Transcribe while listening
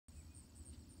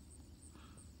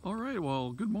All right,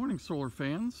 well, good morning, solar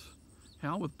fans.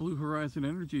 Hal with Blue Horizon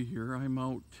Energy here. I'm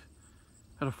out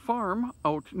at a farm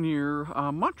out near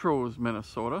Montrose,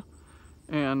 Minnesota.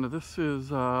 And this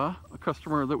is a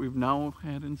customer that we've now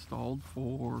had installed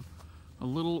for a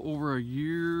little over a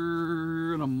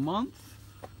year and a month.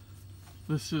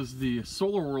 This is the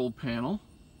Solar World panel,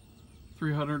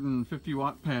 350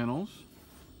 watt panels.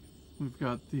 We've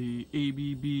got the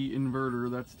ABB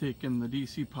inverter that's taken the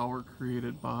DC power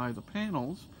created by the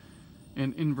panels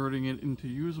and inverting it into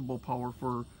usable power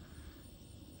for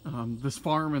this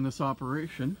farm and this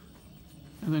operation.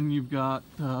 And then you've got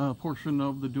a portion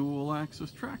of the dual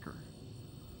axis tracker.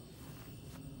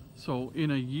 So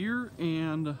in a year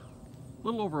and a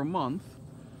little over a month,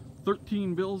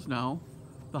 13 bills now.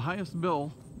 The highest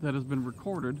bill that has been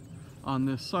recorded on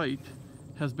this site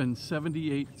has been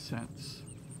 78 cents.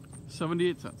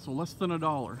 78 cents, so less than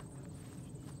 $1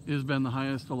 has been the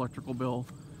highest electrical bill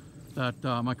that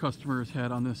my customer has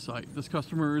had on this site. This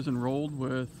customer is enrolled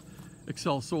with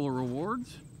Xcel Solar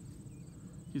Rewards.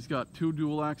 He's got 2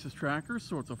 dual axis trackers,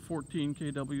 so it's a 14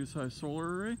 kW size solar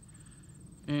array.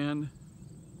 And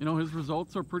you know, his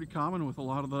results are pretty common with a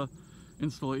lot of the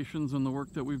installations and the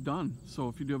work that we've done. So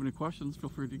if you do have any questions, feel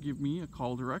free to give me a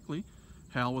call directly.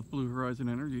 Hal with Blue Horizon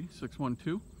Energy,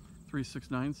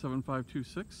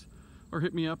 612-369-7526, or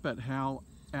hit me up at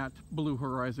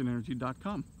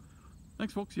hal@bluehorizonenergy.com.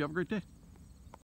 Thanks folks, you have a great day.